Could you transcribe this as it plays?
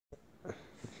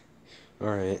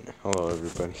Alright, hello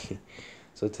everybody.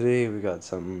 So today we got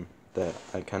something that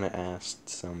I kind of asked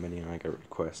somebody and I got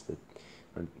requested.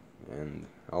 And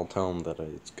I'll tell them that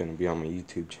it's going to be on my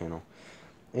YouTube channel.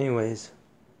 Anyways,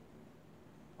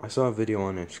 I saw a video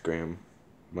on Instagram.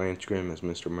 My Instagram is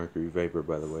Mr. Mercury Vapor,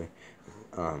 by the way.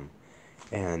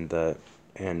 And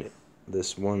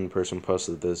this one person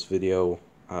posted this video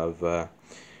of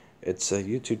it's a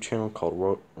YouTube channel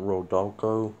called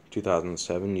Rodolfo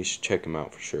 2007. You should check him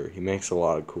out for sure. He makes a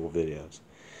lot of cool videos.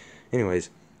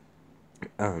 Anyways,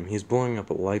 he's blowing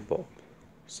up a light bulb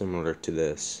similar to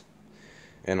this,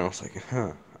 and I was like,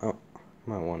 I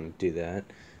might want to do that.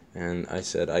 And I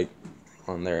said,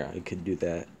 on there I could do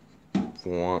that if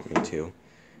you want me to.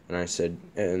 And I said,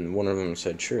 and one of them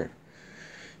said sure.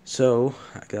 So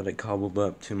I got it cobbled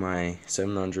up to my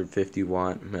 750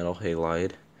 watt metal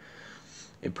halide.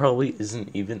 It probably isn't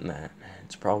even that.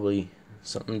 It's probably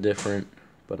something different,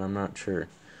 but I'm not sure.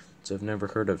 So I've never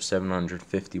heard of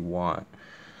 750 watt,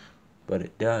 but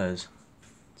it does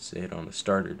say it on the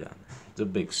starter down there. It's a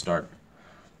big starter.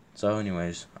 So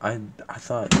anyways, I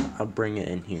thought I'd bring it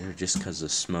in here just because of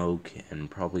smoke and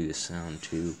probably the sound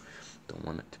too. Don't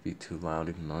want it to be too loud,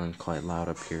 even though I'm quite loud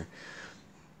up here.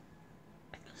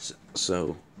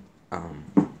 So I'm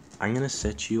gonna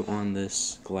set you on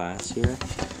this glass here.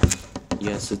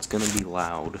 Yes, it's gonna be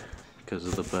loud because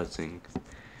of the buzzing.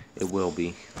 It will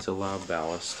be. It's a loud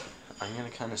ballast. I'm gonna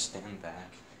kind of stand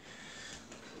back.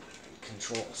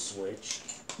 Control switch.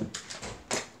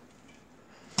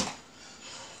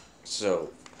 So,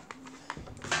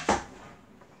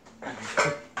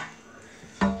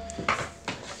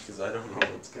 because I don't know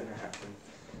what's gonna happen.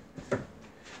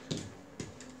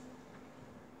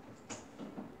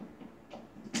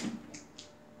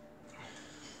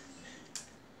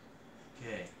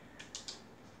 Okay.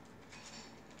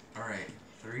 Alright,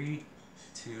 3,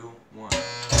 2, 1.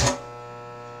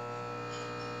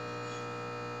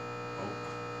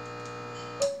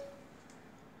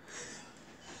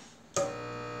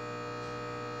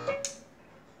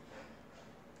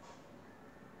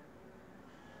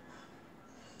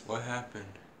 What happened?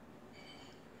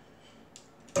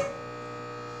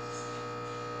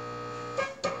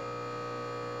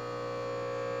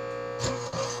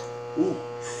 Ooh.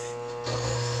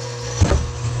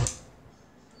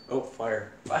 Oh,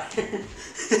 fire. Fire.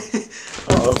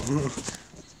 Oh.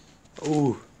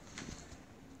 Ooh.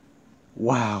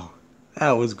 Wow.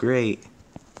 That was great.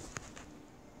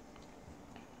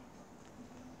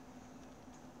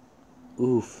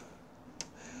 Oof.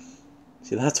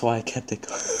 See, that's why I kept it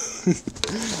going.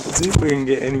 Let's see if we can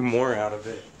get any more out of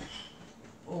it.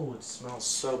 Oh, it smells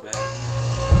so bad.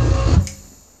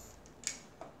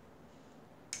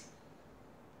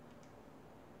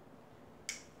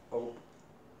 Oh.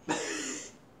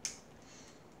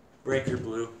 Breaker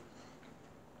blue.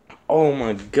 Oh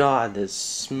my god, this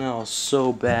smells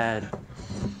so bad.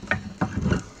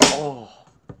 Oh.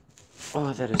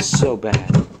 Oh, that is so bad.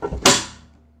 That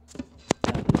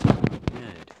is not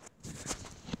good.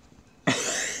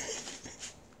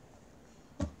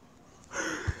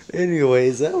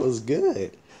 Anyways, that was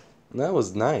good. That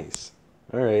was nice.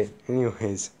 Alright,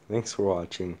 anyways, thanks for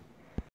watching.